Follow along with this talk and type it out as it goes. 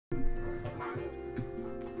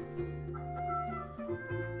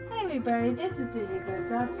everybody, this is BDW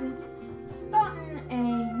Johnson, starting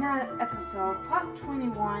another episode, part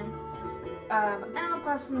 21 of Animal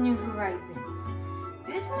Crossing New Horizons.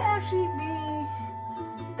 This will actually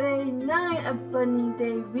be a 9 of Bunny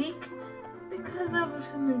Day week because of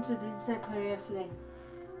some incidents that occurred yesterday.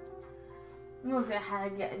 Mostly I had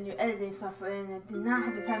to get a new editing software and I did not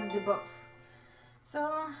have the time to do both. So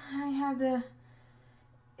I had to,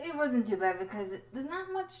 it wasn't too bad because there's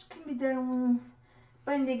not much can be done when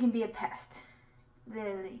Bunny Day can be a pest.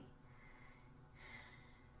 Literally.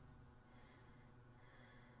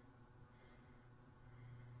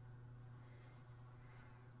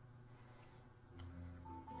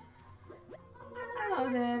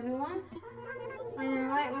 Hello there everyone. My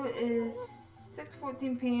name is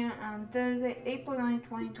 6:14 p.m. on Thursday, April 9,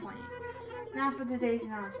 2020. Now for today's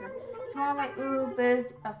announcement. Tomorrow Light Little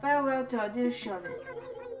bids a farewell to our dear Sheldon.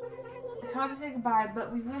 It's hard to say goodbye,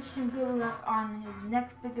 but we wish him good luck on his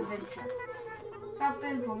next big adventure. Stop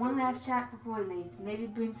in for one last chat before he leaves. Maybe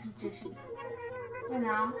bring some tissues. For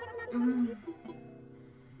now, you're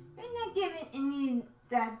not giving any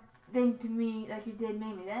that thing to me like you did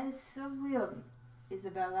Mamie. That is so weird,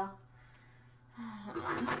 Isabella.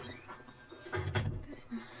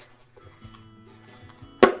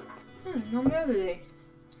 No mail today.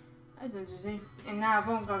 That's interesting. And now I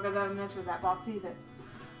won't go because I don't mess with that box either.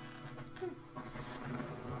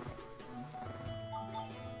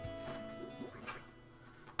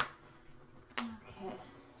 Okay.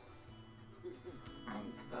 I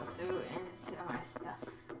need to go through and see all my stuff.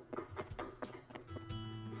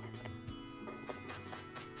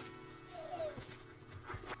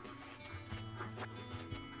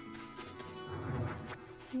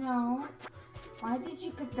 No. Why did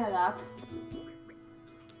you pick that up?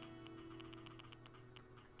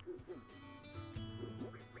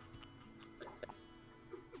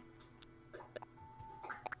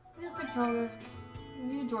 New controllers,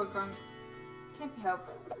 new Joy-Cons. Can't be helped.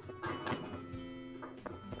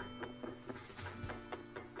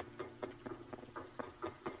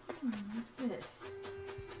 What's this?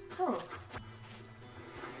 Oh.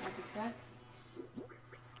 I think that.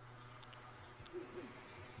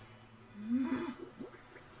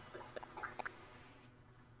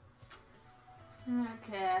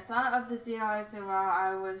 Okay, I thought of this yesterday while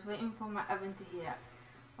I was waiting for my oven to heat up.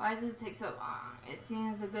 Why does it take so long? It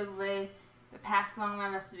seems a good way to pass along my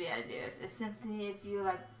recipe ideas. It's simply if you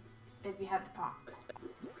have the prompts.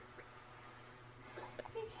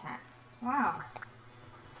 Hey chat. Wow.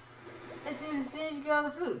 It seems as soon as you get all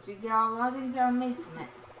the foods, you get all the things that are made from it.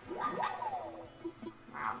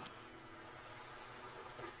 Wow.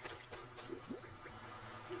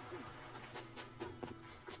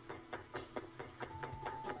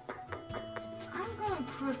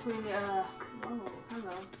 Quickly, whoa,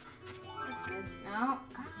 hello. That's good. No,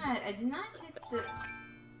 God, I did not hit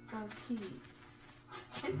those keys.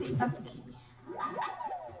 Hit the up key.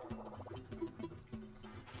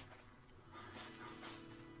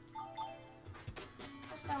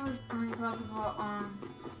 That was only possible on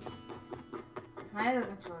my other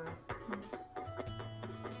controller.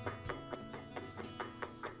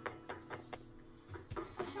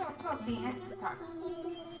 Stop being extra talk.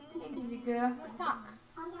 Hey, did you girl? Let's talk.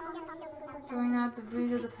 Throwing out the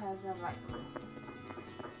breed of the pets I like.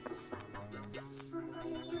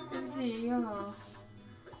 Good to see you. Hello.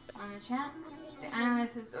 On the chat, the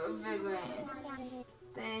analyst is so vigorous.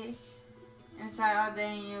 Stay inside all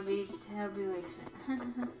day and you'll be wasted.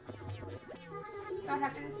 So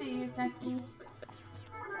happy to see you, Snacky.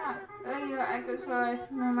 Earlier I could swear I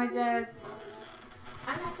smell my dad.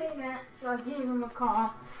 I'm not saying that, so I gave him a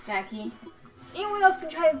call, Snacky. Anyone else can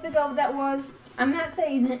try to figure out what that was? I'm not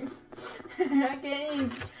saying it. I can't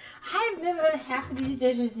even. I've never heard half of these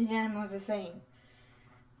dishes these animals are saying.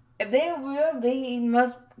 If they are real, they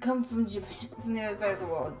must come from Japan, from the other side of the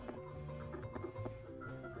world.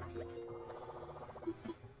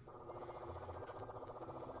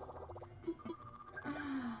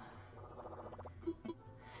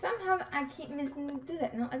 Somehow I keep missing to do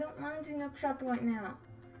that. No, I don't want to do no shopping right now.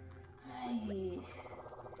 Hey.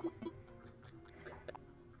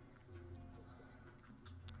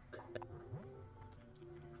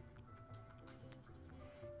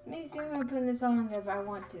 Maybe I'm going to put this on there if I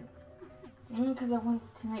want to. Only because I want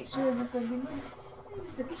to make sure it's going to be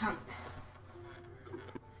this account.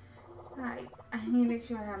 Besides, I need to make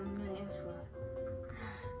sure I have money elsewhere.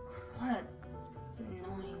 What? It's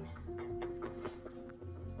annoying.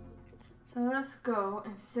 So let's go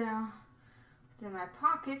and sell what's in my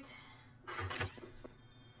pocket.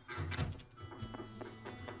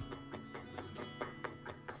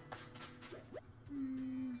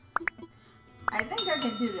 I think I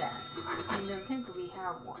can do that. I don't think we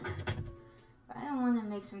have one. But I don't want to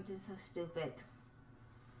make something so stupid.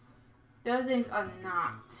 Those things are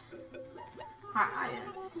not hot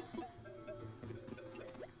items.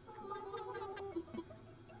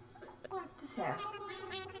 What the hell?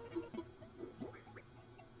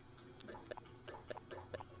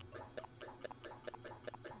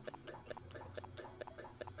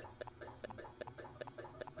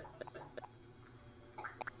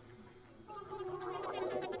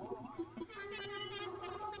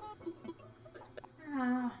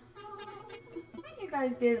 You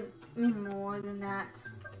guys give me more than that.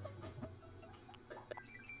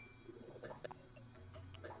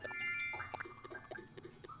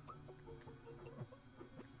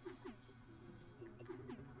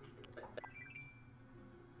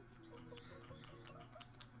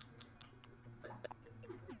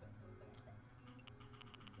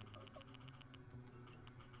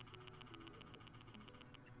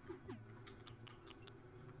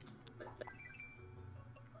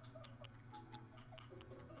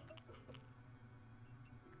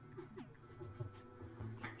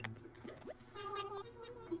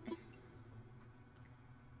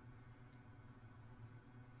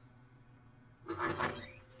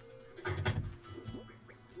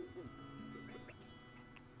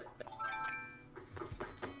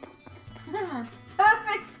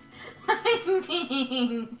 Perfect! I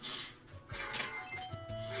mean...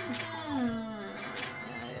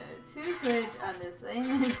 two switch on the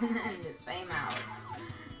same and the same hours.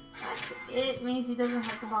 It means she doesn't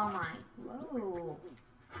have to borrow mine. Whoa.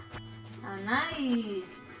 How nice!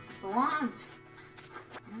 For once.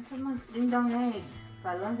 Not so much ding dong eggs. But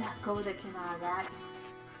I love that code that came out of that.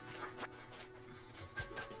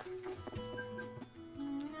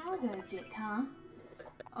 Now what did I get, huh?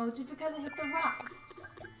 Oh, just because I hit the rocks.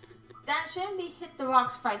 That shouldn't be hit the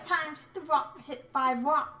rocks 5 times. Hit 5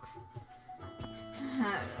 rocks.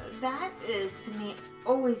 That is, to me,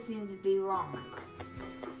 always seems to be wrong.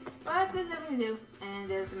 But there's nothing to do. And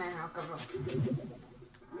there's the manhole cover.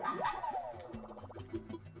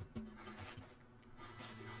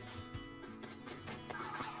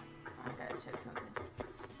 I gotta check something.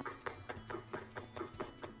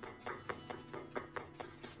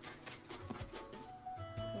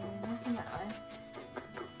 Nothing that way.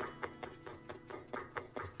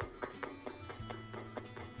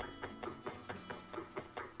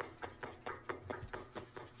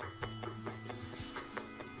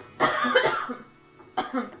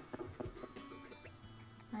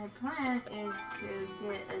 My plan is to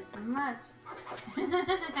get as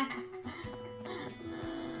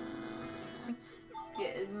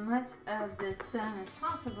much of this done as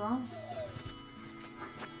possible.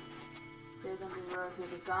 They're gonna be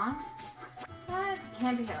relatively gone, but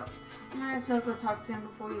can't be helped. Might as well go talk to him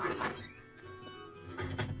before he leaves.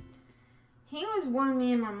 He was warning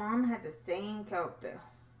me and my mom had the same character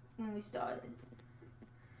when we started.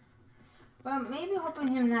 But maybe hoping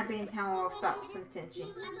him not being in town will stop some tension.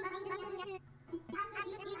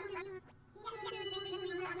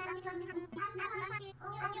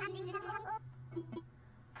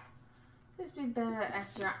 Just be better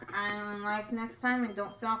at your island life next time and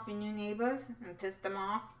don't sell off your new neighbors and piss them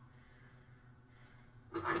off.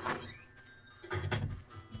 What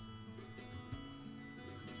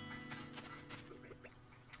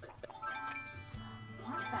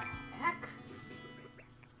the heck?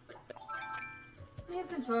 New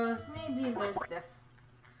controllers may be a little stiff.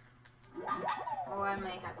 Or I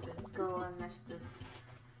may have to go and mess the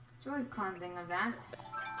Joy-Con thing of that.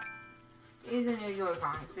 These are new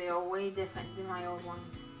Joy-Cons. They are way different than my old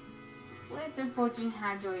ones. Which unfortunately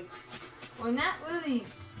had Joy... Well, not really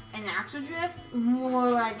an actual drift. More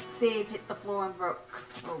like they've hit the floor and broke.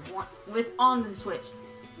 On the Switch.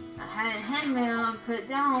 I had a handmail and put it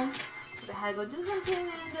down. But I had to go do something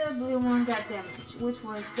and the blue one got damaged. Which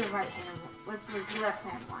was the right hand one. Which was the left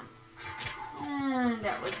hand one. And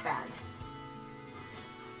that was bad.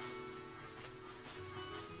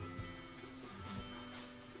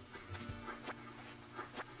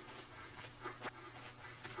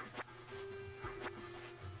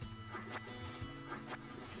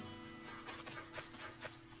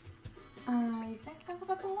 I think I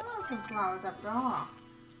forgot to water some flowers after all.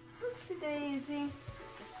 Oopsie daisy.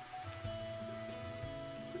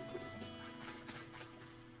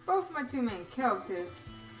 Both my two main characters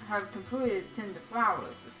have completed tender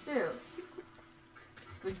flowers, but still.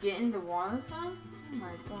 Forgetting to water some? Oh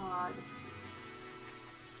my god.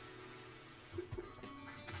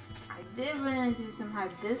 I did run into some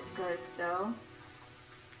hibiscus though.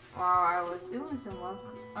 While I was doing some work.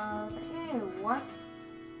 Okay, what?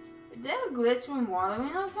 Is there a glitch when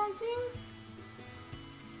watering or something?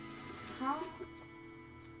 How?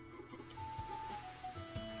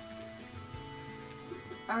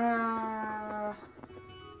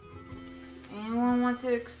 Anyone want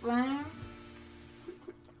to explain?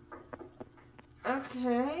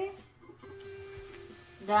 Okay.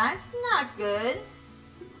 That's not good.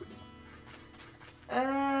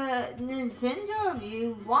 Nintendo, if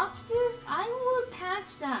you watch this, I will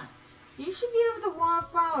patch that. You should be able to water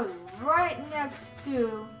flowers right next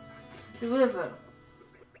to the river.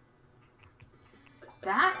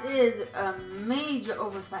 That is a major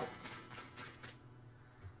oversight.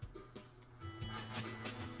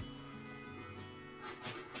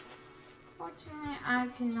 Fortunately, I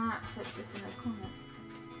cannot put this in the corner.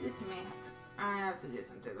 This may have to, I have to do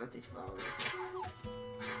something about these flowers.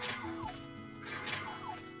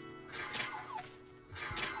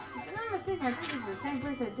 If I'm not mistaken, I think it's the same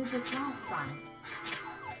place I did this last time.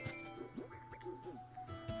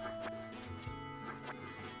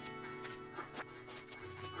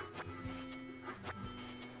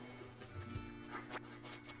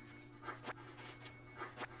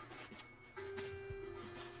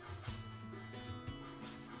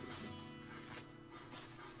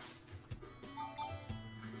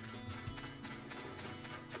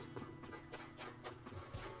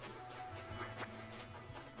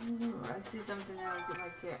 Ooh, I see something else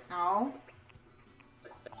like it. No.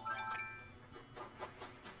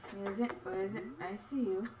 Where is it? Where is it? I see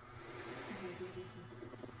you.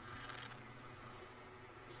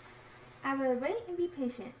 I will wait and be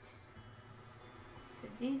patient. But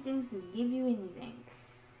these things can give you anything.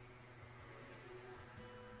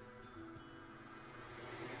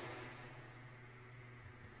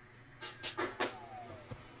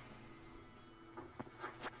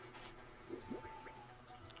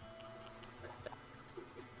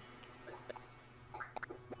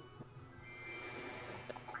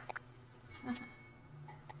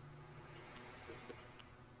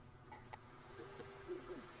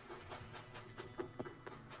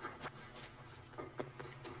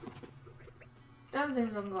 Those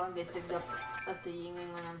things I'm going to get digged up at the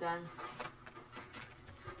evening when I'm done.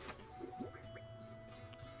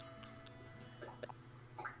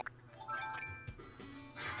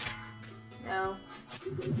 No.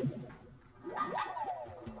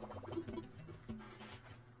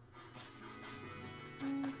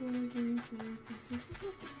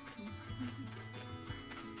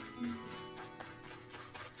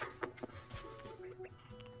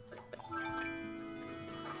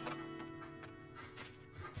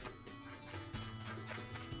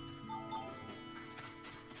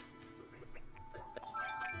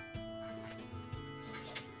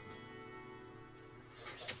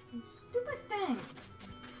 Stupid thing.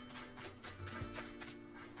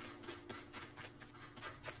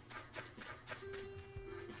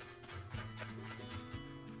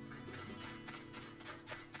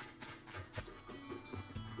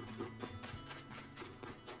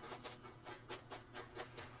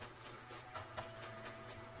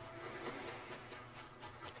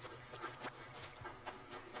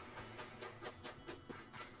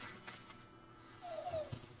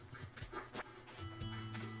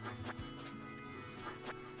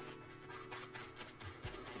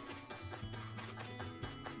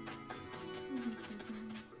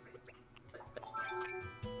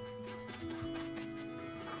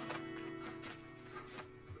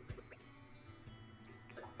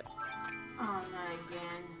 Oh, not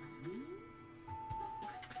again.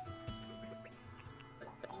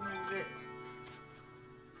 Where is it?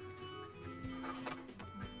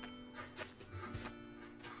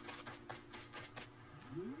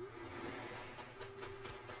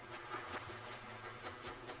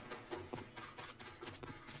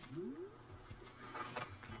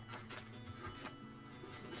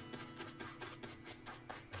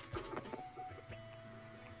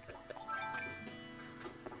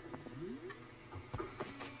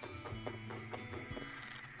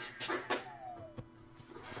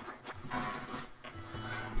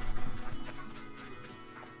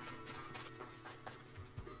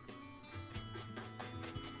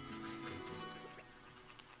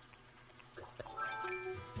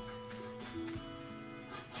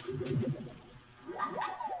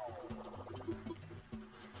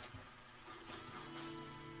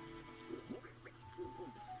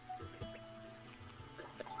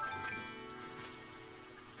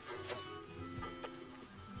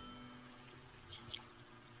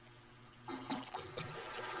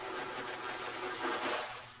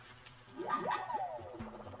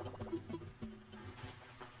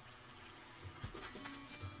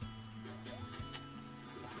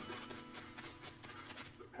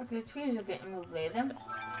 Okay, trees are getting moved later.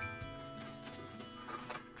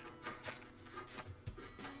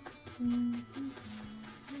 To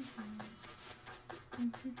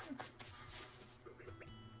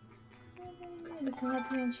come up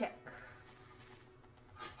here and check.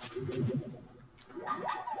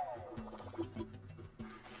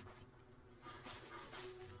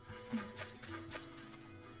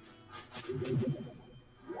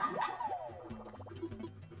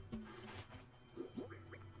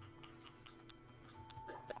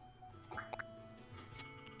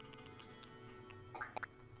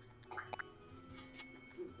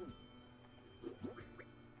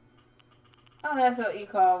 Oh, that's what you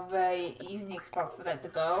call a very unique spot for that to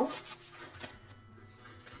go.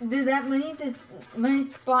 Did that money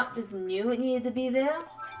spot just knew it needed to be there?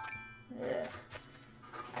 Ugh.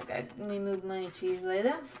 I gotta remove money trees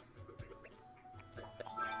later.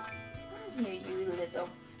 Here, you little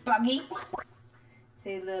buggy.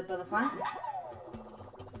 Say little butterfly.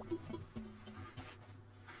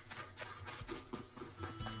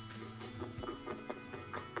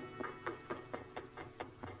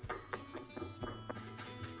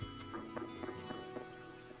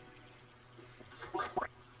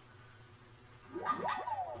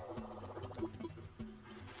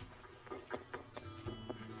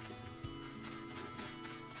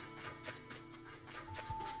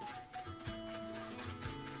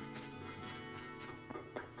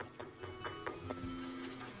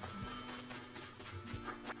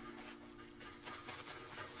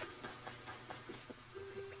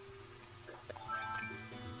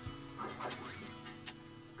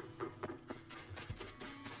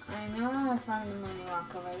 I know I found the money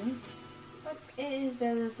rock already, but it is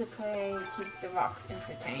better to play to keep the rocks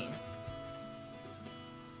entertained.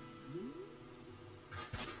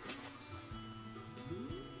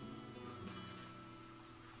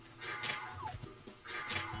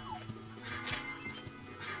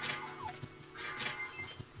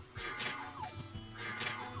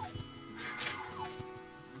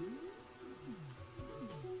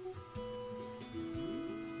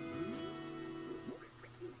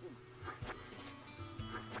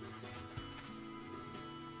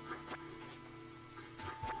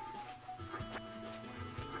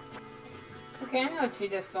 Okay, I know what tree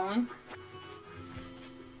that's going.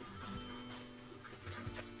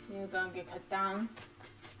 You're gonna get cut down.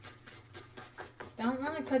 Don't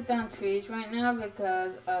want to cut down trees right now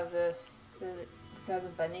because of because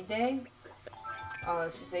of Bunny Day. Or I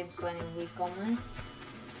should say Bunny Week almost.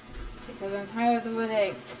 Because I'm tired of the wood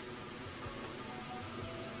eggs.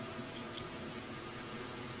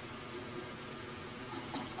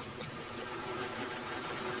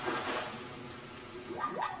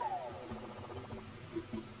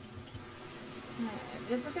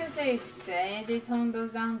 Just because they say they tone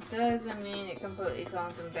those down doesn't mean it completely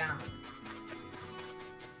tones them down.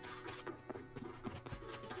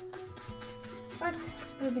 But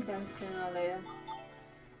it'll be done sooner or later.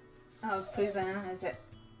 Oh, please analyze it.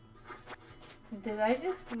 Did I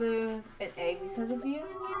just lose an egg because of you?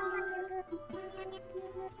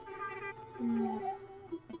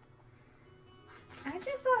 I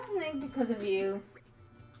just lost an egg because of you.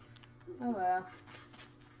 Oh well.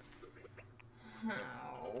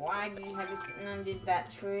 Why did you have it sitting under that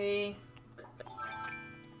tree?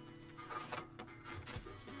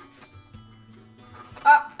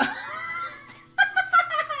 Oh! I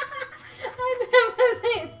never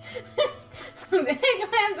seen the egg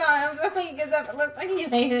lands on him, so when he gets up, it looks like he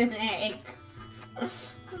laid an egg.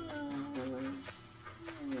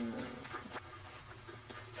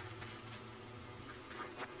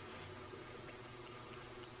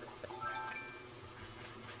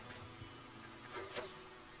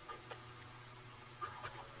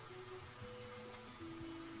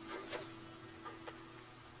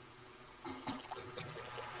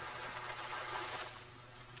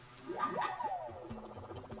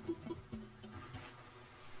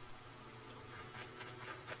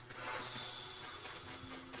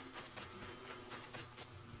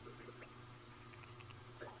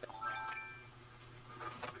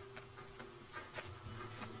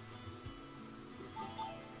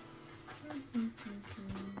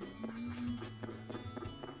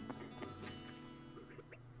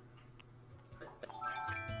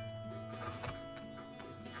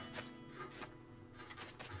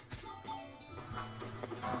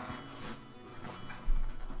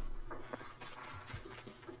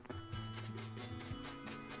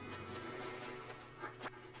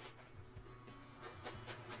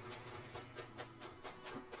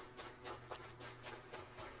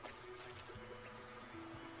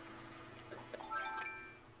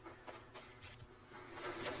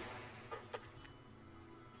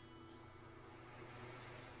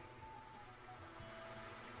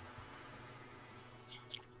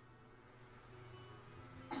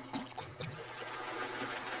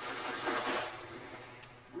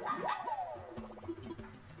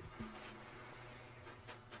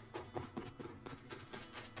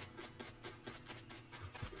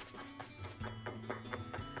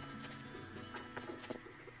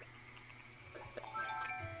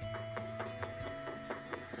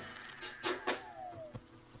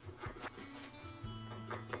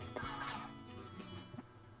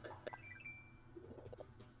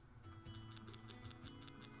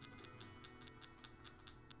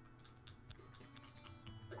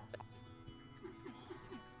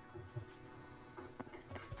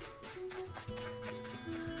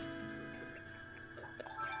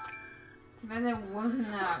 But there wasn't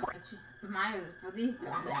a miles for these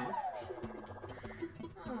dumb things.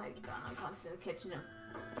 Oh my god, I'm constantly catching them.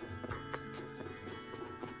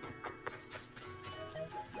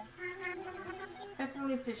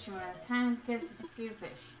 Definitely fishing when I'm trying to catch a few fish.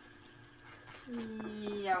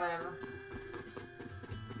 Yeah, whatever.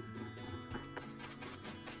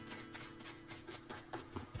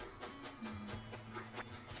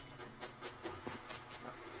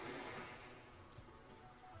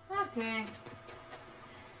 Okay.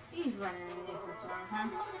 He's running in this return, huh?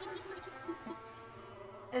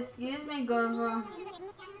 Excuse me, Gopher.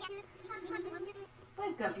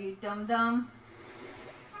 Wake up, you dum-dum.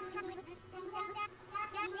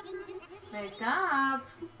 Wake up.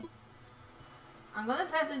 I'm gonna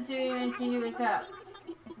pass it to you until you wake up.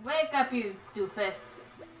 Wake up, you doofus.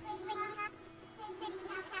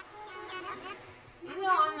 You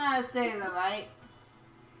know I'm not a sailor, right?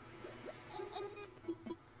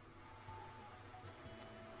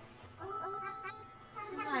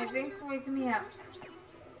 Hi, thanks for waking me up.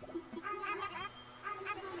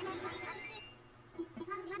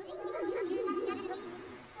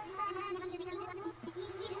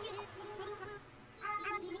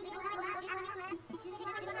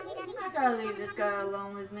 I gotta leave this guy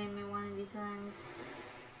alone with me one of these times.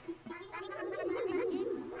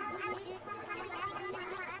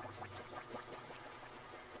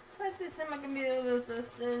 But this time I can be a little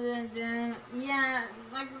busted and yeah,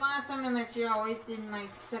 like the last time I met you, I always did my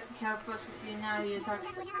second couch first with you. Now you're talking.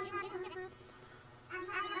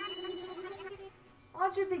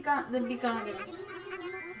 Why'd you be gone? Then be gone again.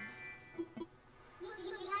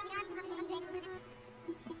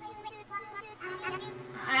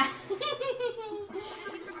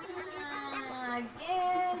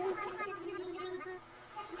 Again.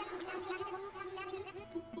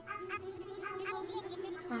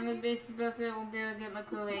 I'm gonna be supposed to won't be able to get my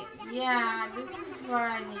crew rate. Yeah, this is why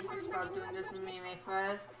I need to start doing this with Mimi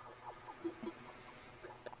first.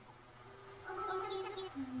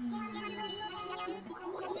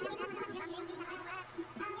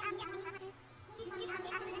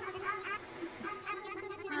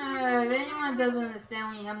 If anyone doesn't understand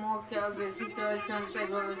when you have more characters, he's always going to say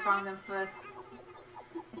whoever found them first.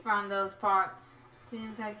 Found those parts.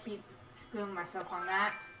 Seems I keep screwing myself on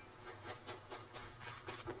that.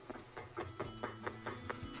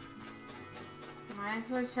 Might as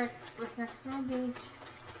well check what's next to my beach.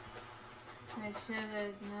 Make sure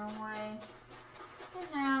there's no way. And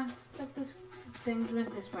now, but this things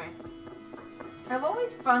went this way. I've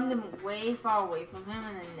always found them way far away from him,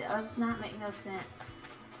 and it does not make no sense.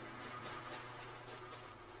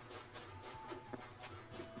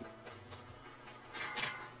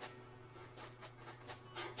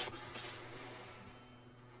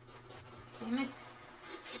 Damn it.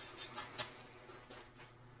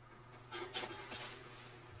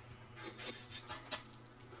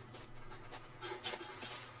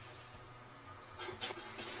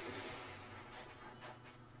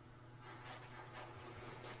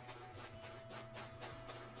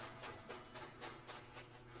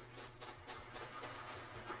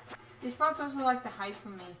 These spots also like to hide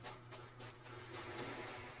from me.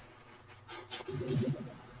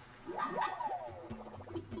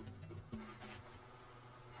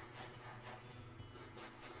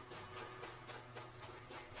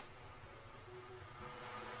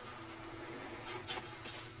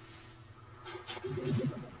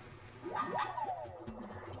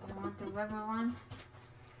 You want the regular one?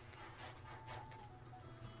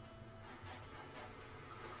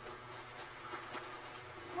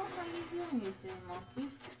 What are you doing, you silly monkey?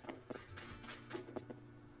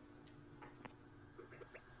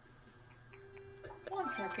 One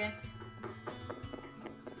second.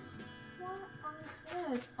 What on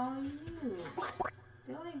earth are you?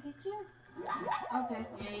 Did I get you? Okay,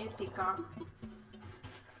 yeah, you peacock.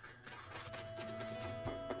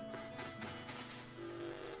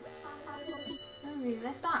 Movie,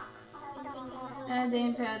 let's talk. Day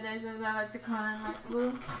in paradise, as I like to call it, like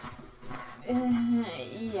blue.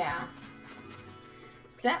 Yeah.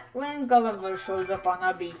 Except when Gulliver shows up on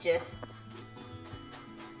our beaches.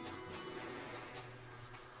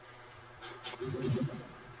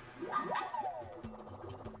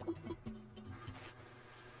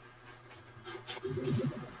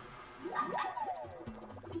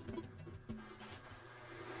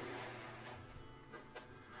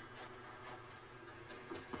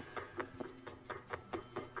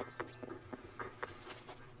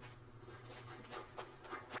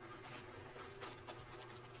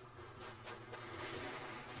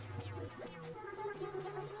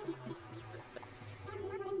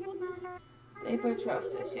 April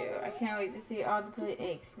 12th this year. I can't wait to see all the pretty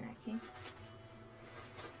eggs snacking.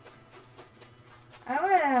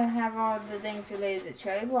 have all the things related to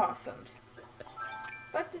cherry blossoms.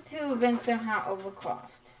 But the two events somehow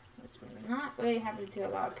overcrossed, which was not really happy to a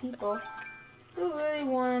lot of people who really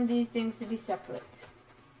wanted these things to be separate.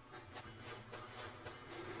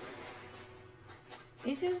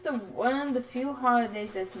 This is one of the few holidays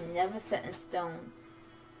that's never set in stone.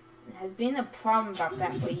 It has been a problem about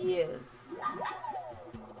that for years.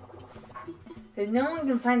 Because no one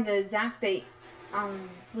can find the exact date on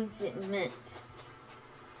which it meant.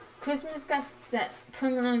 Christmas got set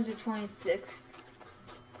permanently on the 26th.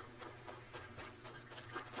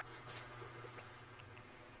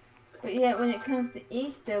 But yet when it comes to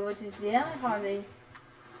Easter, which is the other holiday,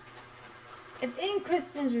 if any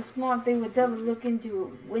Christians were smart, they would double look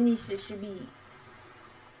into when Easter should be.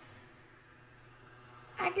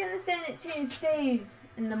 I can understand it changed days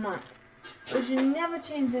in the month, but it should never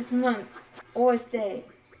change its month or its day.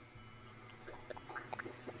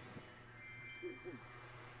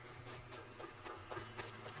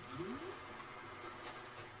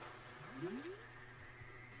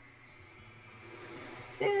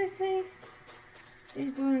 Seriously?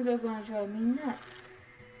 These balloons are gonna drive me nuts.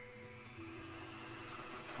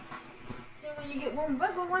 So when you get one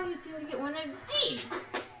bubble one, you seem to get one of these.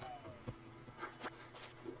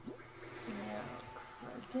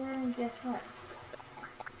 Again, guess what?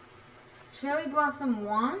 Cherry Blossom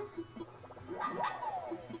 1?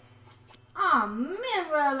 Aw, man,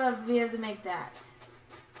 would I love to be able to make that.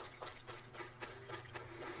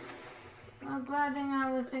 Well, glad thing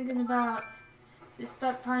I was thinking about just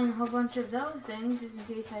stockpiling a whole bunch of those things just in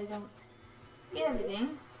case I don't get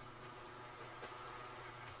everything.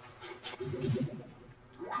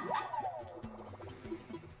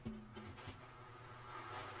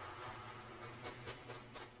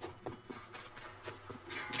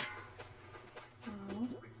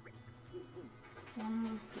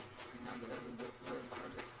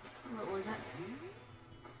 What was that?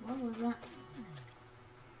 What was that?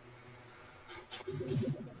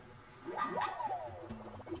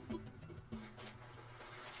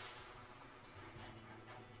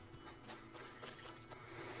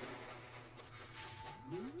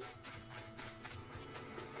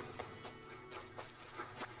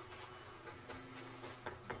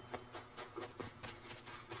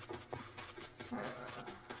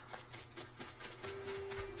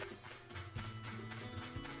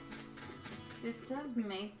 This does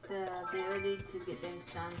make the ability to get things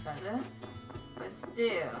done better, but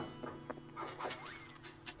still.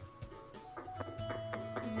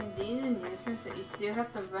 Indeed, a nuisance that you still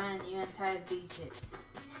have to run your entire beaches.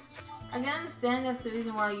 I can understand that's the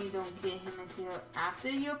reason why you don't get him until after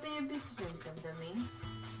you open your beaches in WWE.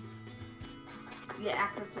 You get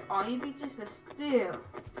access to all your beaches, but still.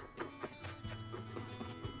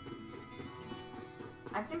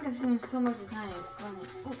 I think I've seen him so much it's not even funny.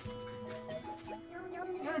 Ooh.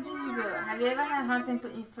 Yo, did you go? Have you ever had Hunting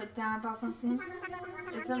put your foot down about something?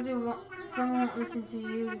 If someone won't listen to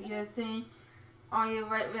you, you're saying all your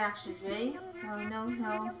right reactions, ready? No,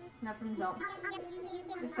 nothing, don't.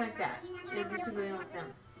 Just like that. You're disagreeing with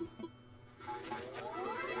them.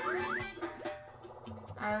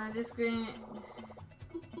 I'm disagreeing.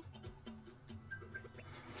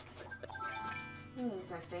 What is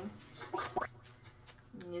that thing?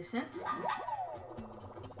 Nuisance.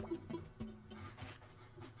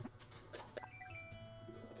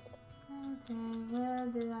 Okay, where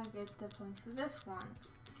did I get the points for this one?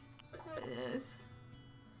 There it is.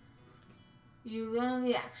 You learn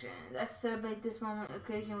reaction. Let's celebrate this moment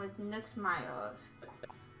occasion with Nook Smiles.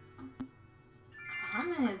 How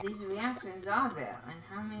many of these reactions are there? And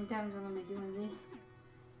how many times am I going to be doing this?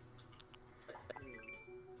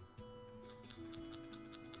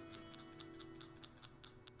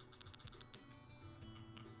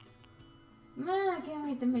 Man, I can't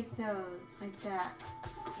wait to make those like that.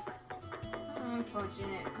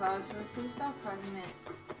 Unfortunate cause for superstar fragments,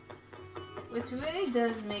 which really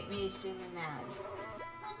does make me extremely mad.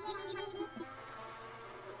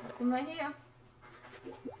 Put them right here.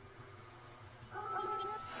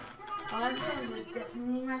 All I did was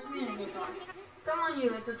definitely my community box. Come on, you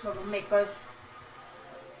little troublemakers.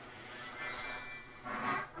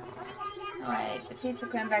 Alright, the pizza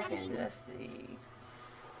came back in. Let's see.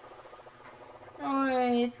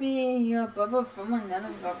 Alright, it's me, your bubble from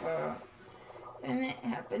another bubble. And it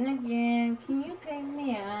happened again. Can you pick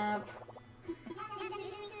me up?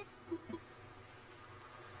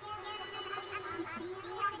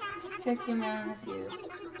 Check him out in a few.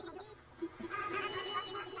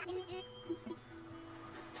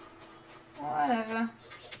 Whatever.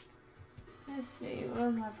 Let's see,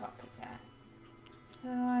 where's my pockets at? So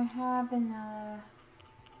I have another.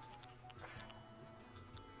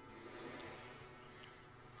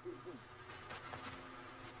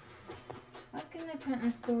 can I put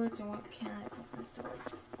in storage and what can I put in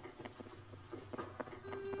storage?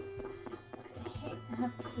 I hate to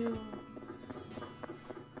have to.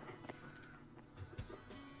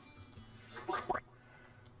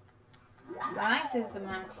 I like this the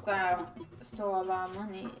max style store a lot of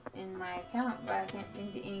money in my account, but I can't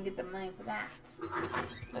seem to even get the money for that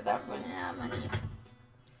without running out of money.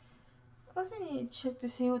 I also need to check to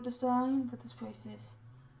see what the store I am for this place is.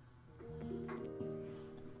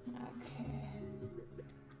 Okay.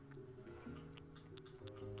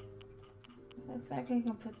 Looks like I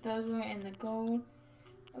can put those right in the gold.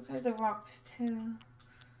 Looks like the rocks too.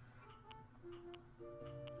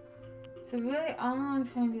 So really all I'm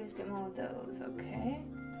trying to do is get more of those, okay?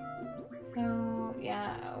 So,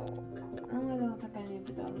 yeah, no, I don't think I need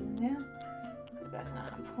to put those in there, because that's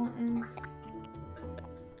not important.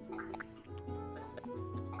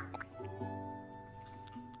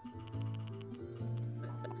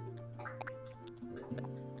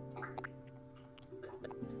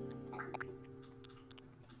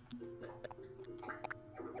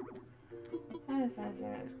 I just feel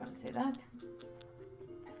like it's going to say that.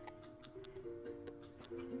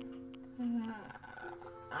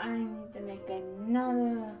 I need to make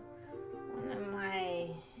another one of my.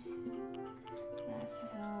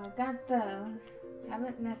 So I got those.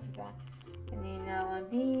 Haven't messed with that. I need another one of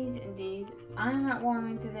these and these. I'm not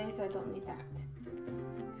warming today, so I don't need that.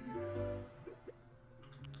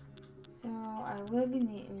 So I will be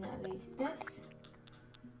needing at least this,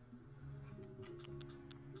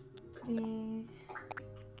 these,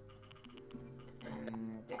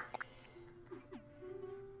 and this.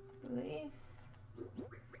 I believe.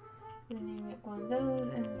 Then you make one of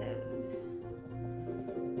those and those.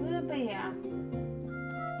 Well, but yeah.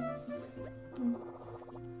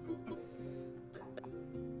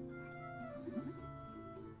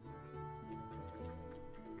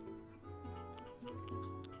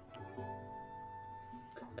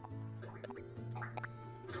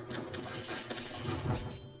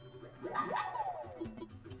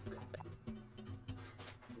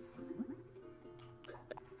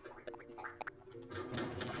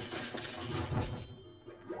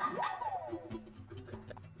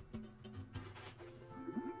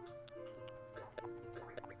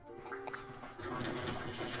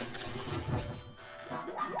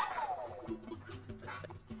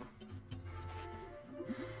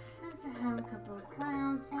 Have a couple of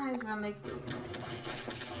clowns. Might as well make these.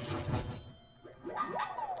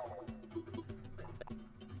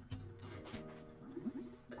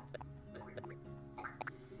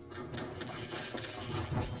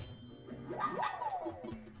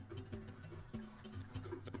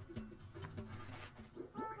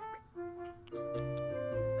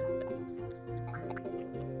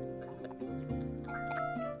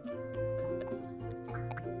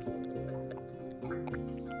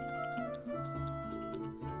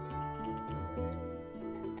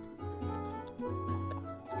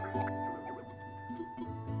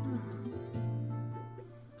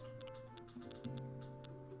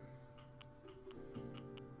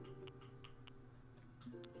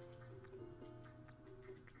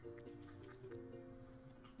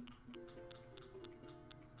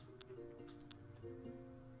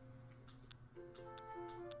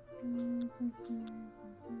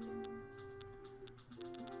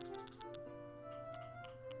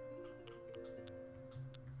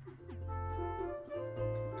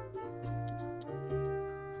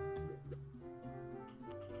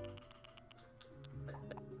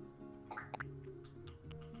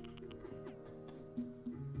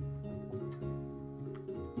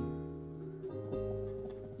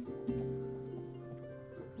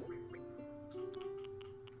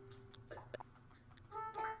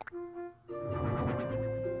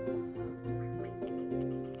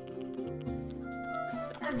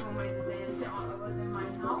 That's one way to say it. John was in my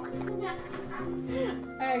house.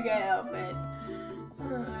 I can't help it.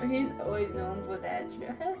 He's always known for that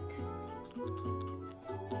shit.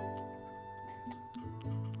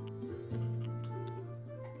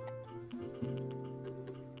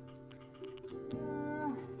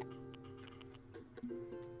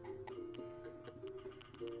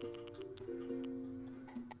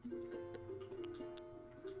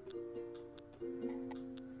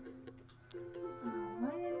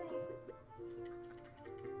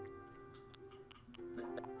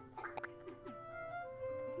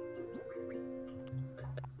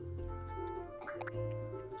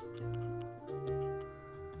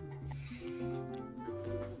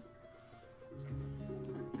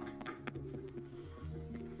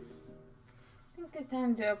 It's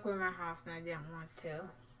time to upgrade my house and I didn't want to.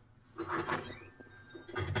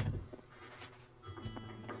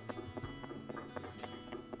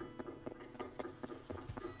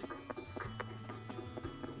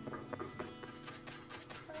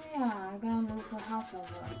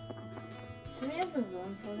 crossover. Do they have the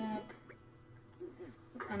room for that?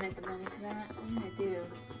 I meant the money for that. Yeah, I do.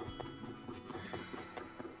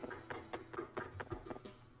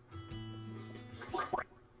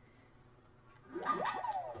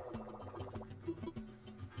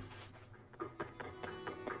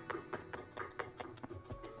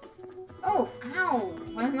 Oh, ow!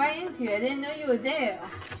 Went right into you. I didn't know you were there.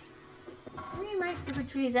 Really, my stupid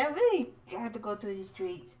trees. I really had to go through these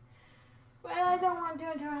trees. But I don't want to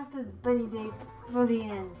do it until after the bloody day fully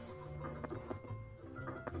ends.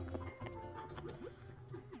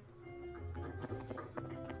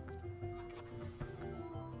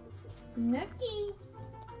 Nookie!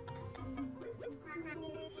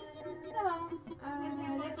 Hello.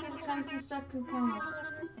 This is construction kind of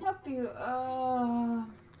help you.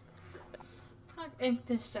 Talk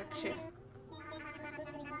infrastructure.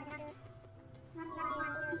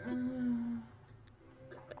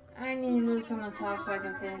 I need to move someone's house so I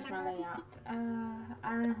can finish my layout.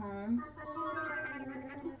 I'm home.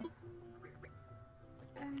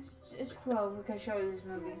 It's slow because I showed this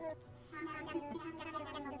movie.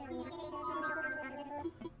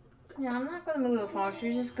 Yeah, I'm not gonna move the phone.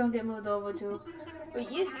 She's just gonna get moved over to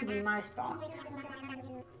what used to be my spot.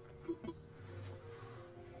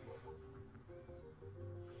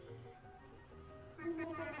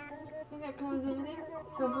 Think that covers everything?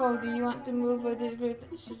 So, Flo, do you want to move or this group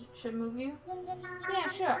should move you? Yeah,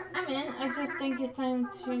 sure. I'm in. I just think it's time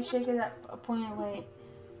to shake it up a point away.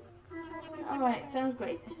 Alright, sounds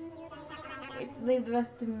great. Wait to leave the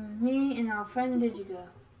rest to me and our friend Digigo.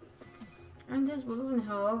 I'm just moving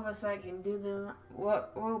her over so I can do the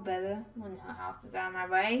work better when her house is out of my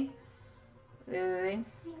way. Literally.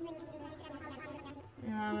 You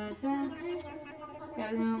know what I'm saying?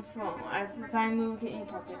 Got room for I find room to eat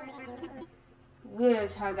pockets.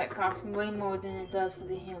 Weird how that costs way more than it does for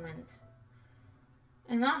the humans.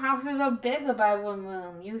 And our houses are bigger by one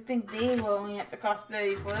room. You would think they will only have to cost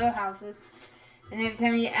 30 for their houses. And every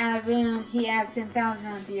time you add a room, he adds 10,000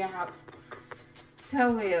 onto your house.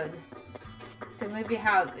 So weird. To move your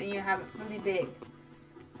house and you have it really big.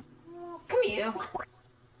 Come here.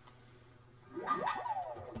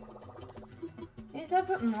 Yes, I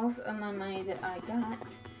put most of my money that I got.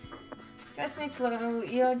 Trust me, Flo,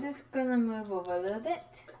 you're just gonna move over a little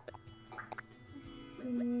bit. Let's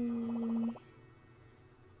see.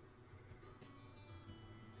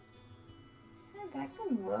 Yeah, that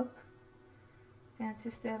can work. Fence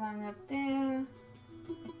is still on up there.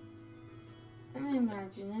 Let me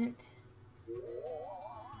imagine it.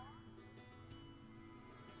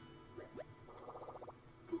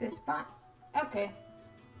 Good spot. Okay.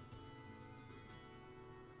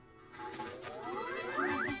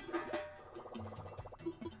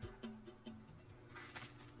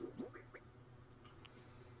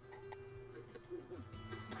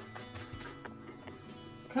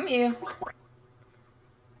 Come here.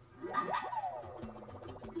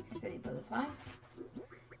 Silly butterfly.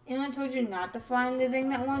 Anyone told you not to find the thing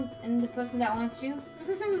that wants and the person that wants you?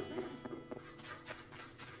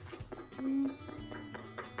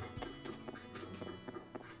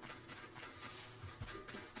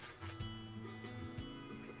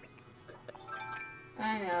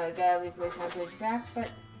 I know I gotta replace my bridge back, but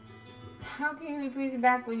how can you replace it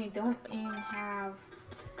back when you don't even have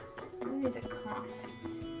really the costs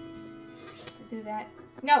to do that?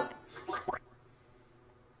 No!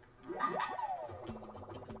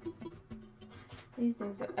 These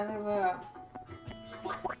things are everywhere.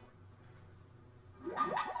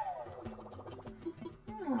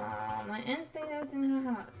 Oh, my aunt thing lives in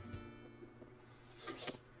her house.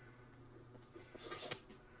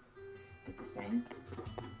 Stupid thing.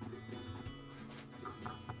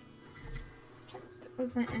 Check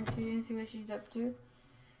with my auntie and see what she's up to.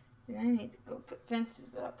 Then I need to go put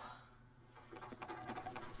fences up.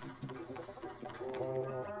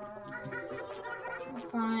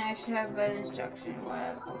 Fine, I should have better instruction,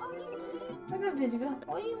 whatever. What's up, Digital?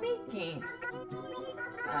 What are you making?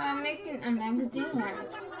 I'm making a magazine.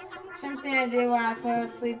 Something I did while I fell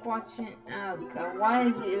asleep watching. Oh god, why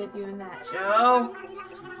is it doing that show?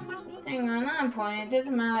 Hang on, not important. It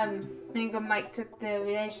doesn't matter. Mango Mike took the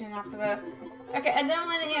relation after her. Okay, I don't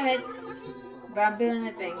want to hear it. But I'm building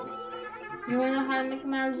a thing. You want to know how to make a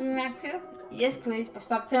magazine act too? Yes, please, but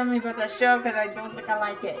stop telling me about that show because I don't think I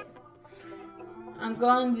like it. I'm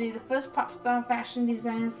going to be the first pop star fashion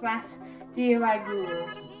designer / DIY guru.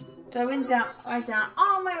 So I write down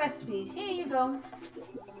all my recipes. Here you go.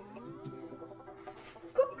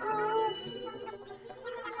 Cuckoo!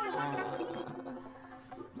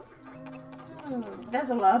 Oh, that's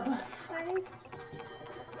a lot of butterflies.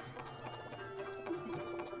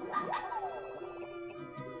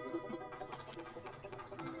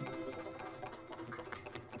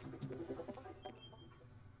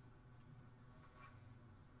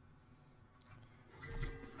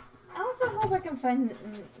 hope I can find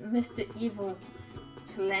Mr. Evil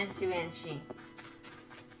Talancy.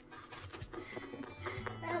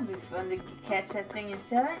 That'll be fun to catch that thing and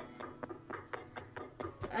sell it.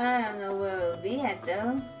 I don't know where it'll be at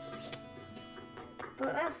though.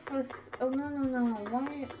 But that's for. Oh no.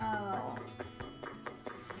 Why? Oh.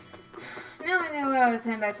 Now I know where I was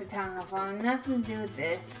heading back to town for. Nothing to do with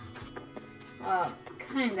this. Well,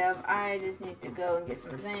 kind of. I just need to go and get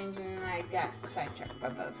some things, and I got sidetracked by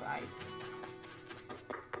butterflies.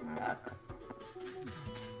 Look.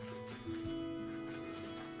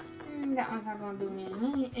 That one's not gonna do me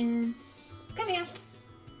any. And come here.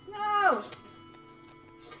 No.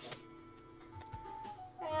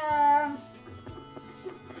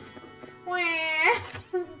 Where?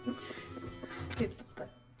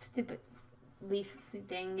 Stupid leaf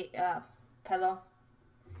thing. Pillow.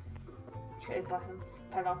 Cherry blossom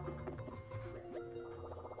pillow.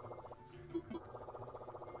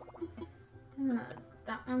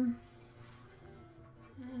 That one.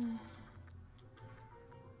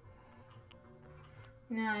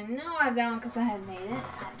 Now I know I have that one because I had made it.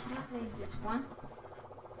 I can't make this one.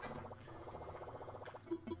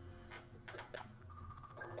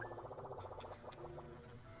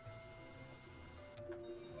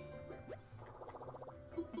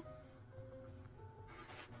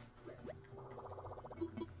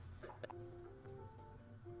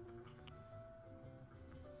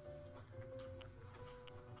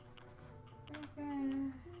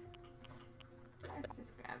 Let's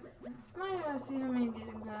just grab this. Smile, see how many these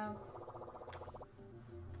can grab.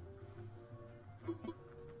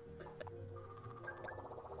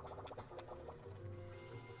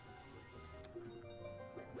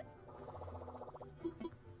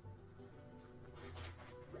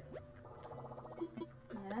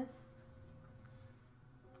 Yes.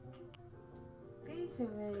 These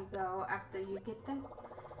should really go after you get them.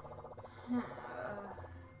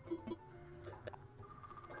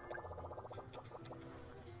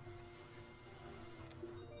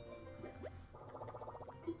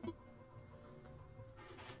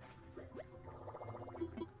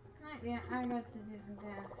 Yeah, I got to do some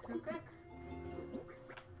tasks real quick.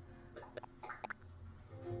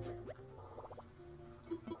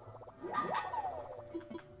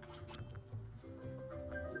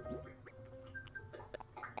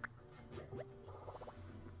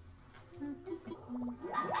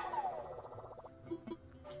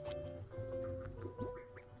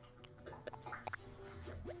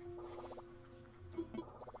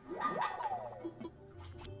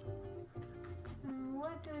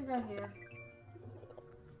 What do we got here?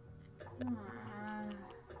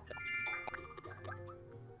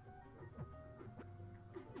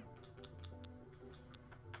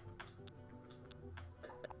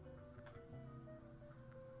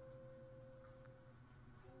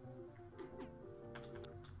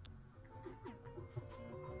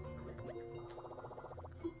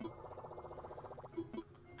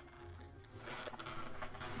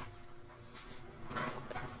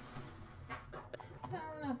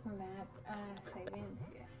 From that, savings,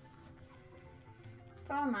 yes.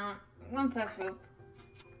 Full amount, 1 plus rope.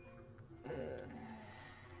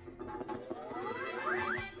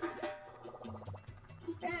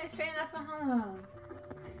 It's straight enough for home.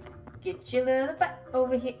 Get your little butt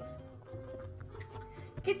over here.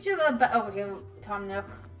 Get your little butt over here, Tom Nook.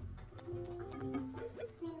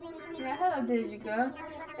 Yeah, hello, did you go?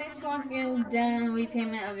 Thanks once again, done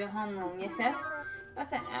repayment of your home loan. Yes. What's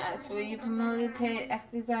that ask? Will you promote pay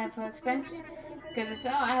extra design for expansion? Because if so,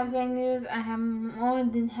 I have great news. I am more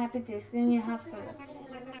than happy to extend your house for you.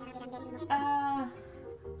 I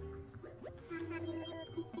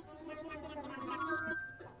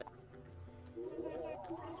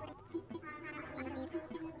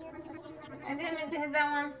didn't mean to hit that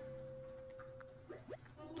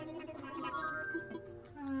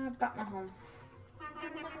one. Got my home.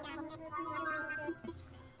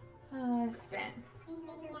 Spin.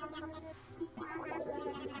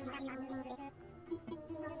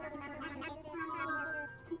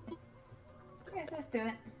 Yes, let's do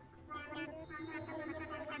it.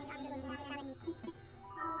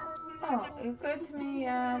 Oh, it occurred to me,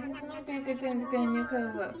 this might be a good thing to get a new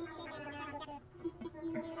cover.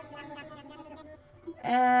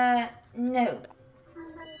 No.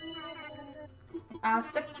 I'll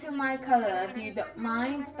stick to my color if you don't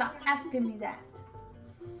mind. Stop asking me that.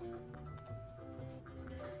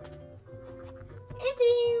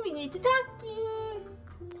 Izzy, we need to talk.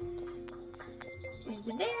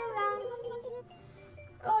 Isabella.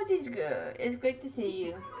 Oh, this girl. It's great to see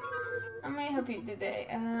you. I may help you today.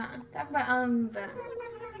 Talk about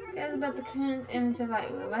tell us about the current image of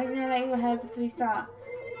Lightwood. Right now, Lightwood has a 3-star.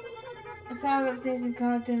 Aside updates and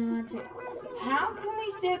content. How can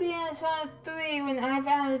we still be in Sonic 3 when I've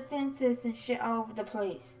added fences and shit all over the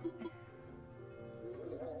place?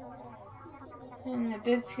 And the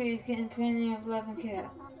big tree is getting plenty of love and care.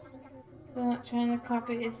 I'm not trying to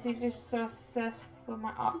copy a secret success for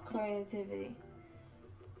my art creativity.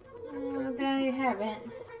 Well, there you have it.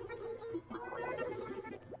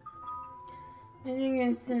 I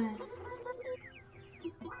think it's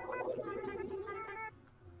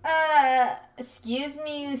excuse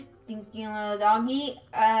me, you stinky little doggy.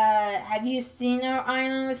 Have you seen our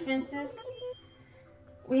island with fences?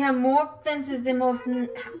 We have more fences than most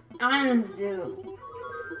islands do.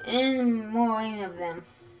 And more of them.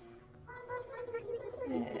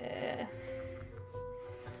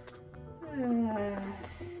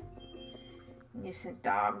 Nuisance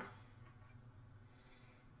dog.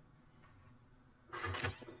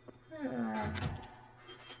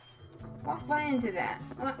 Walk right into that.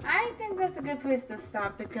 Well, I think that's a good place to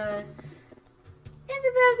stop because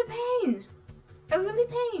Isabel's a pain. A really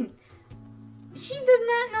pain. She does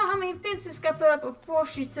not know how many fences got put up before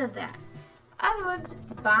she said that. Otherwise,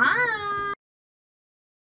 bye.